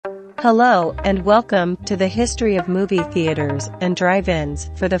Hello and welcome to the history of movie theaters and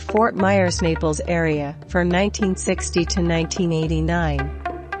drive-ins for the Fort Myers-Naples area from 1960 to 1989.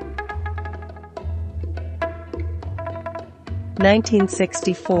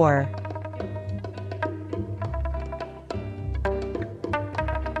 1964.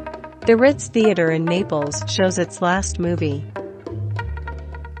 The Ritz Theater in Naples shows its last movie.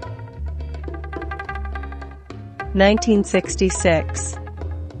 1966.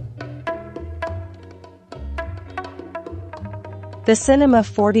 The Cinema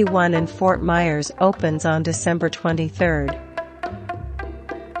 41 in Fort Myers opens on December 23.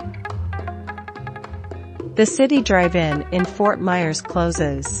 The City Drive-In in Fort Myers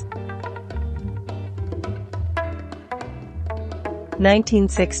closes.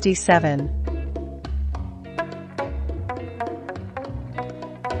 1967.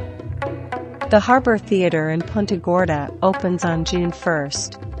 The Harbor Theater in Punta Gorda opens on June 1.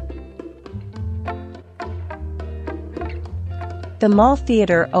 The Mall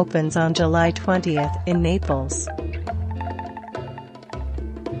Theater opens on July 20th in Naples.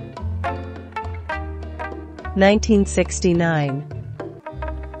 1969.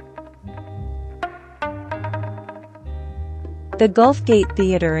 The Gulf Gate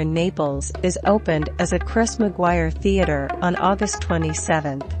Theater in Naples is opened as a Chris McGuire Theater on August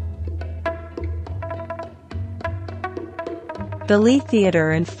 27. The Lee Theater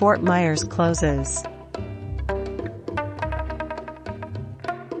in Fort Myers closes.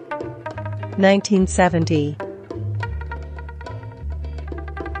 1970.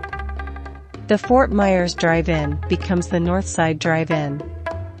 The Fort Myers Drive-In becomes the Northside Drive-In.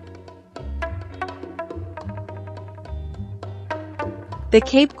 The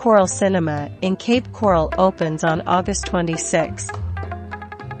Cape Coral Cinema in Cape Coral opens on August 26.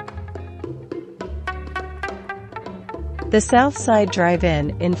 The Southside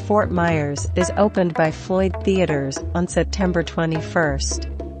Drive-In in Fort Myers is opened by Floyd Theaters on September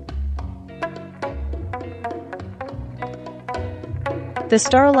 21. The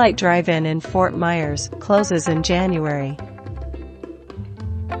Starlight Drive-In in Fort Myers closes in January.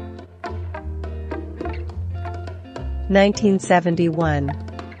 1971.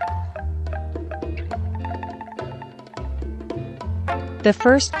 The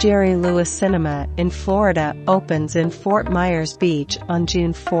first Jerry Lewis Cinema in Florida opens in Fort Myers Beach on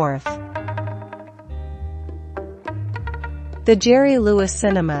June 4. The Jerry Lewis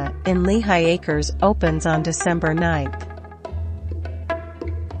Cinema in Lehigh Acres opens on December 9.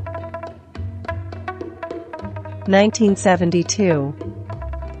 1972.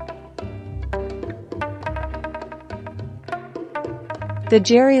 The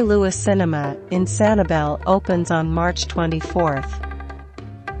Jerry Lewis Cinema in Sanibel opens on March 24.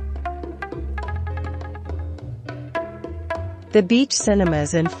 The Beach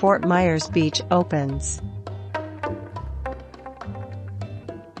Cinemas in Fort Myers Beach opens.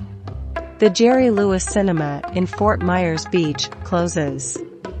 The Jerry Lewis Cinema in Fort Myers Beach closes.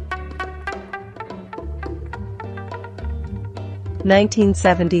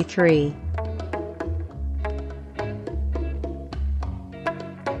 1973.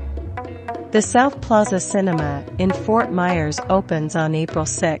 The South Plaza Cinema in Fort Myers opens on April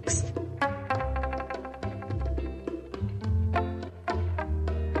 6.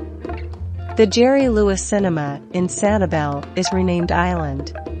 The Jerry Lewis Cinema in Sanibel is renamed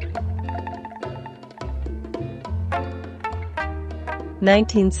Island.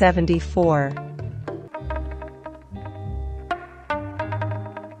 1974.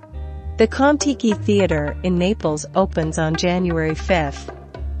 The Contiki Theater in Naples opens on January 5.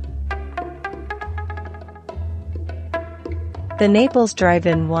 The Naples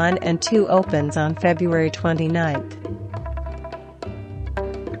Drive-In 1 and 2 opens on February 29.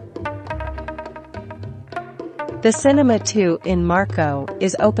 The Cinema 2 in Marco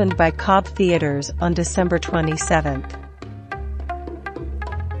is opened by Cobb Theaters on December 27.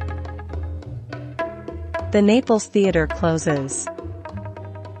 The Naples Theater closes.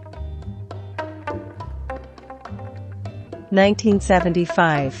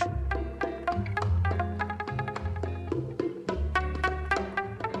 1975.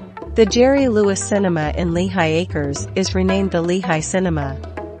 The Jerry Lewis Cinema in Lehigh Acres is renamed the Lehigh Cinema.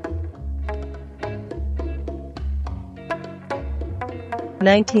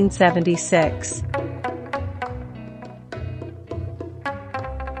 1976.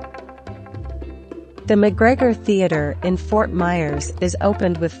 The McGregor Theater in Fort Myers is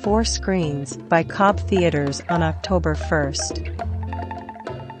opened with 4 screens by Cobb Theaters on October 1.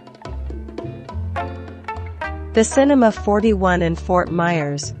 The Cinema 41 in Fort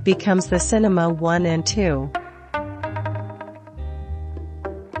Myers becomes the Cinema 1 and 2.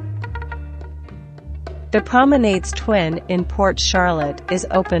 The Promenade's Twin in Port Charlotte is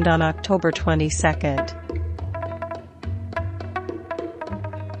opened on October 22.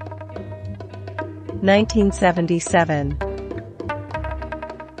 1977.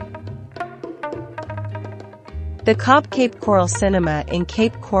 The Cobb Cape Coral Cinema in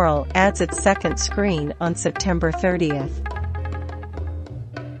Cape Coral adds its second screen on September 30.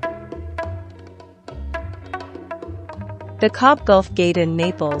 The Cobb Gulf Gate in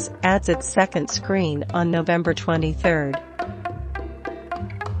Naples adds its second screen on November 23.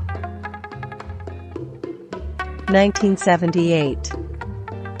 1978.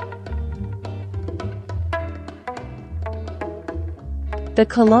 The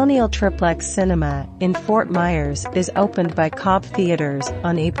Colonial Triplex Cinema in Fort Myers is opened by Cobb Theaters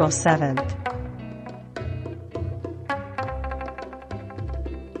on April 7.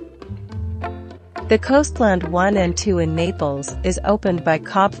 The Coastland 1 and 2 in Naples is opened by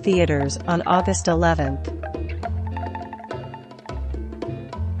Cobb Theaters on August 11.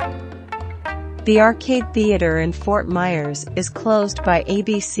 The Arcade Theater in Fort Myers is closed by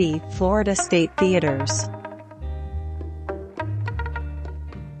ABC Florida State Theaters.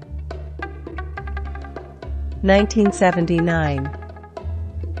 1979.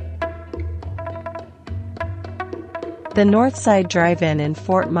 The Northside Drive-In in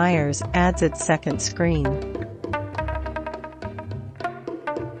Fort Myers adds its second screen.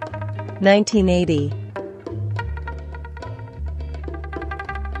 1980.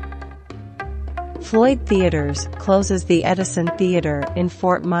 Floyd Theaters closes the Edison Theater in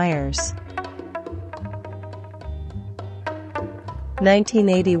Fort Myers.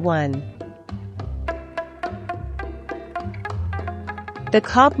 1981. The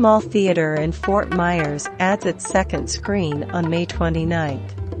Cobb Mall Theater in Fort Myers adds its second screen on May 29.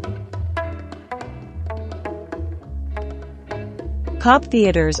 Cobb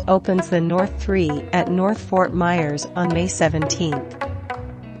Theaters opens the North 3 at North Fort Myers on May 17.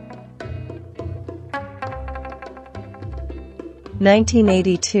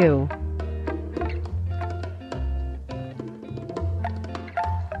 1982.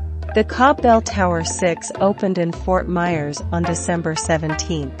 The Cobb Bell Tower 6 opened in Fort Myers on December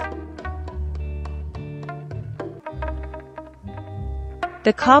 17.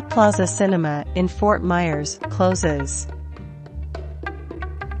 The Cobb Plaza Cinema in Fort Myers closes.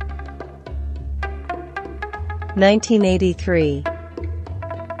 1983.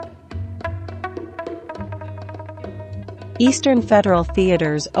 Eastern Federal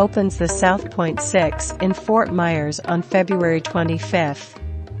Theaters opens the South Point 6 in Fort Myers on February 25.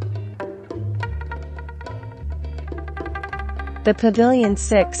 The Pavilion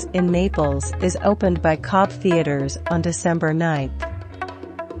 6 in Naples is opened by Cobb Theaters on December 9.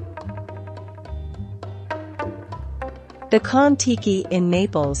 The Kon-Tiki in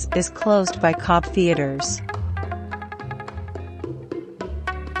Naples is closed by Cobb Theaters.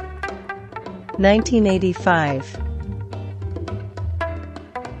 1985.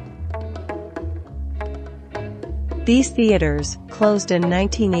 These theaters closed in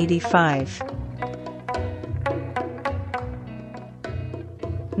 1985.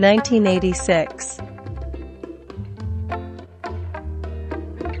 1986.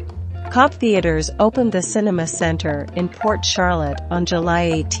 Cobb Theaters opened the Cinema Center in Port Charlotte on July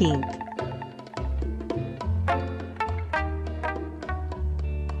 18.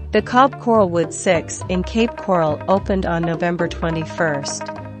 The Cobb Coralwood 6 in Cape Coral opened on November 21.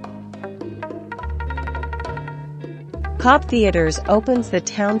 Cobb Theaters opens the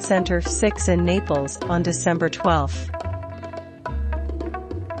Town Center 6 in Naples on December 12.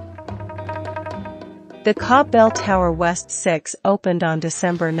 The Cobb Bell Tower West 6 opened on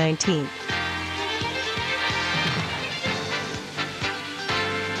December 19.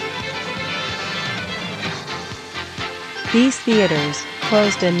 These theaters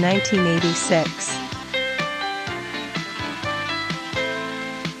closed in 1986.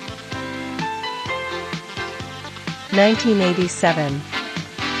 1987.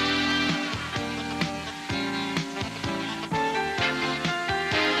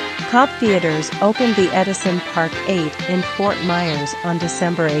 Cobb Theaters opened the Edison Park 8 in Fort Myers on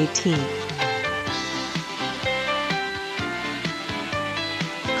December 18.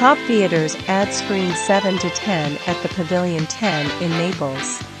 Cobb Theaters adds screens 7 to 10 at the Pavilion 10 in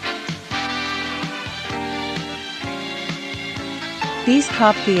Naples. These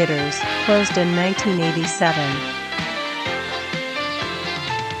Cobb Theaters closed in 1987.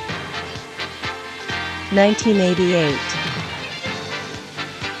 1988.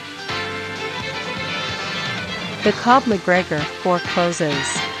 The Cobb McGregor 4 closes.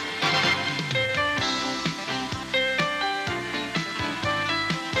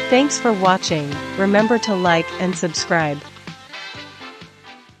 Thanks for watching. Remember to like and subscribe.